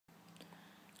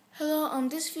Hello,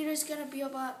 this video is gonna be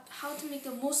about how to make the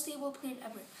most stable plane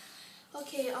ever.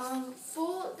 Okay,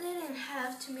 fold it in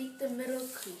half to make the middle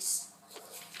crease.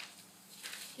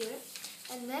 Here.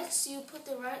 And next you put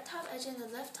the right top edge and the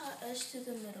left top edge to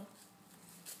the middle.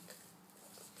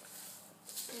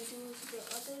 And do the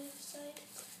other side.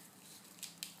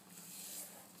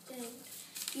 Then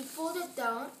you fold it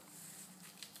down,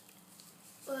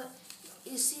 but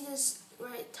you see this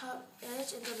right top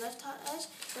edge and the left top edge,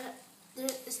 but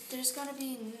there's gonna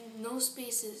be no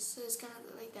spaces, so it's gonna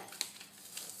look like that.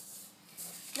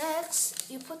 Next,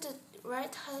 you put the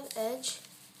right top edge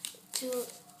to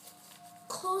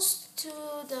close to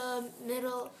the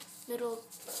middle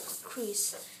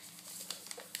crease,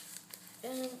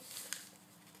 and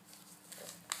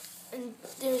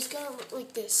there's gonna look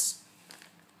like this.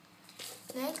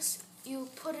 Next, you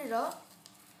put it up,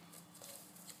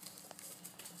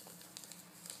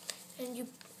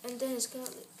 and then it's gonna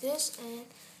look like this, and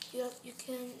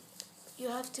you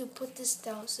have to put this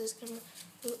down, so it's gonna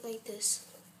look like this.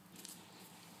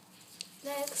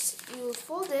 Next, you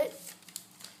fold it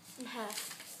in half.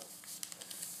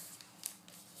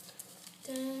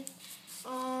 Then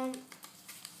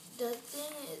the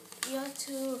thing is, you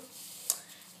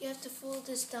have to fold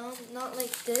this down, not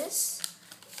like this.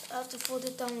 You have to fold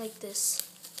it down like this.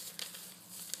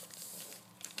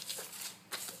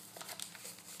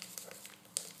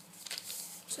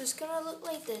 So it's gonna look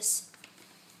like this.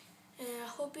 And I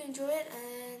hope you enjoy it,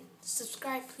 and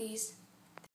subscribe please.